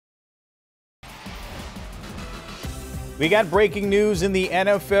We got breaking news in the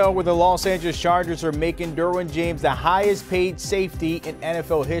NFL where the Los Angeles Chargers are making Derwin James the highest paid safety in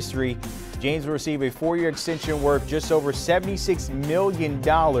NFL history. James will receive a 4-year extension worth just over $76 million.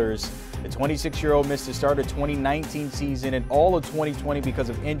 The 26-year-old missed the start of 2019 season and all of 2020 because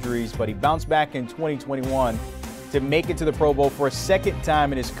of injuries, but he bounced back in 2021 to make it to the Pro Bowl for a second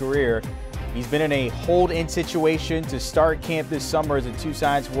time in his career. He's been in a hold-in situation to start camp this summer as the two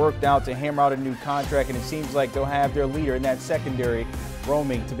sides worked out to hammer out a new contract, and it seems like they'll have their leader in that secondary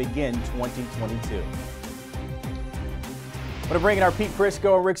roaming to begin 2022. I'm going to bring in our Pete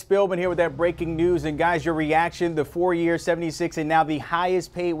Prisco and Rick Spielman here with that breaking news. And guys, your reaction, the 4-year, 76, and now the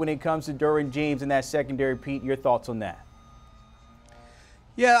highest paid when it comes to Derwin James in that secondary. Pete, your thoughts on that?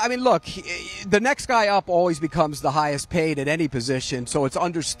 Yeah, I mean, look, the next guy up always becomes the highest paid at any position, so it's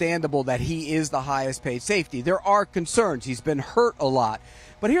understandable that he is the highest paid safety. There are concerns. He's been hurt a lot.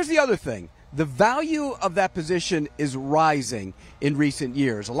 But here's the other thing. The value of that position is rising in recent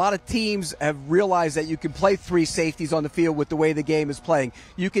years. A lot of teams have realized that you can play 3 safeties on the field with the way the game is playing.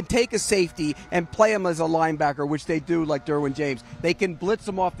 You can take a safety and play him as a linebacker, which they do like Derwin James. They can blitz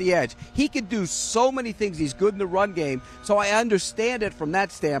him off the edge. He can do so many things. He's good in the run game, so I understand it from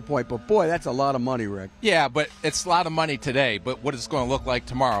that standpoint. But, boy, that's a lot of money, Rick. Yeah, but it's a lot of money today. But what it's going to look like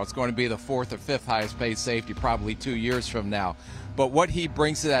tomorrow, it's going to be the 4th or 5th highest paid safety probably 2 years from now. But what he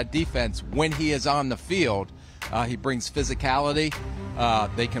brings to that defense when he is on the field, he brings physicality.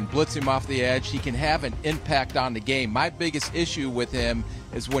 They can blitz him off the edge. He can have an impact on the game. My biggest issue with him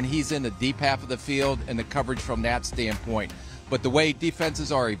is when he's in the deep half of the field and the coverage from that standpoint. But the way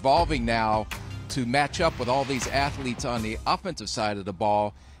defenses are evolving now to match up with all these athletes on the offensive side of the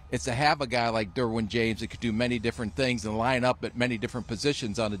ball, it's to have a guy like Derwin James that could do many different things and line up at many different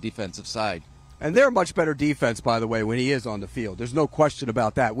positions on the defensive side. And they're a much better defense, by the way, when he is on the field. There's no question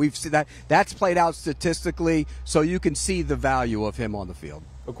about that. We've seen that. That's played out statistically, so you can see the value of him on the field.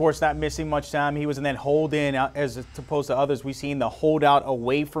 Of course, not missing much time. He was in that hold-in as opposed to others. We've seen the holdout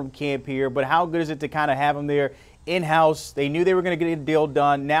away from camp here. But how good is it to kind of have him there in-house? They knew they were going to get a deal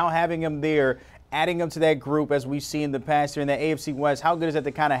done. Now having him there, adding him to that group as we've seen in the past here in the AFC West, how good is it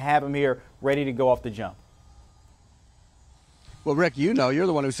to kind of have him here ready to go off the jump? Well, Rick, you know, you're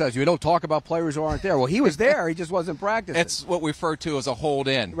the one who says you don't talk about players who aren't there. Well, he was there. He just wasn't practicing. It's what we refer to as a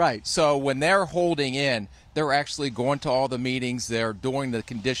hold-in. Right. So when they're holding in, they're actually going to all the meetings. They're doing the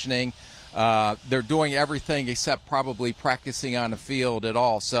conditioning. They're doing everything except probably practicing on the field at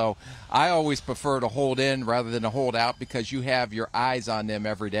all. So I always prefer to hold in rather than to hold out because you have your eyes on them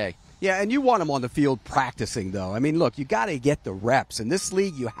every day. Yeah, and you want him on the field practicing, though. I mean, look, you got to get the reps. In this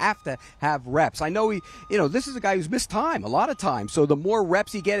league, you have to have reps. I know this is a guy who's missed time, a lot of time. So the more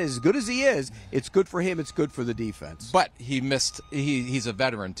reps he gets, as good as he is, it's good for him, it's good for the defense. But he's a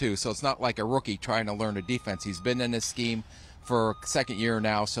veteran, too, so it's not like a rookie trying to learn a defense. He's been in this scheme for a second year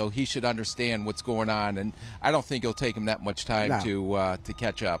now, so he should understand what's going on. And I don't think it'll take him that much time to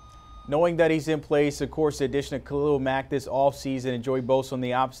catch up. Knowing that he's in place, of course, the addition of Khalil Mack this offseason and Joey Bosa on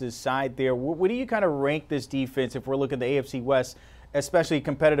the opposite side there, where do you kind of rank this defense if we're looking at the AFC West, especially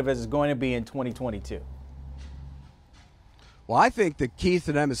competitive as it's going to be in 2022? Well, I think the key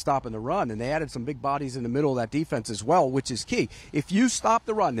to them is stopping the run, and they added some big bodies in the middle of that defense as well, which is key. If you stop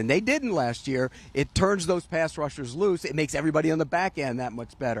the run, and they didn't last year, it turns those pass rushers loose. It makes everybody on the back end that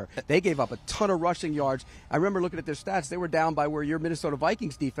much better. They gave up a ton of rushing yards. I remember looking at their stats. They were down by where your Minnesota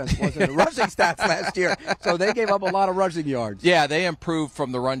Vikings defense was in the rushing stats last year. So they gave up a lot of rushing yards. Yeah, they improved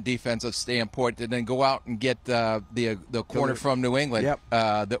from the run defensive standpoint and then go out and get the corner from New England. Yep.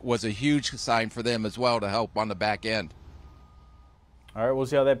 That was a huge sign for them as well to help on the back end. All right, we'll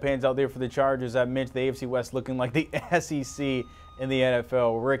see how that pans out there for the Chargers. I mentioned the AFC West looking like the SEC in the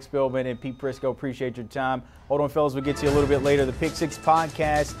NFL. Rick Spielman and Pete Prisco, appreciate your time. Hold on, fellas, we'll get to you a little bit later. The Pick Six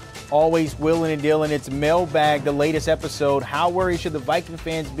podcast, always willing and dealing. It's Mailbag, the latest episode. How worried should the Viking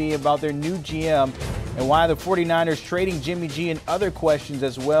fans be about their new GM and why the 49ers trading Jimmy G and other questions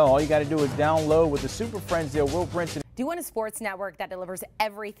as well? All you got to do is download with the Super Friends deal. Will Brinson. Do you want a sports network that delivers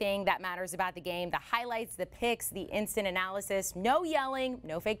everything that matters about the game? The highlights, the picks, the instant analysis, no yelling,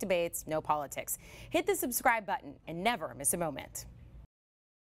 no fake debates, no politics. Hit the subscribe button and never miss a moment.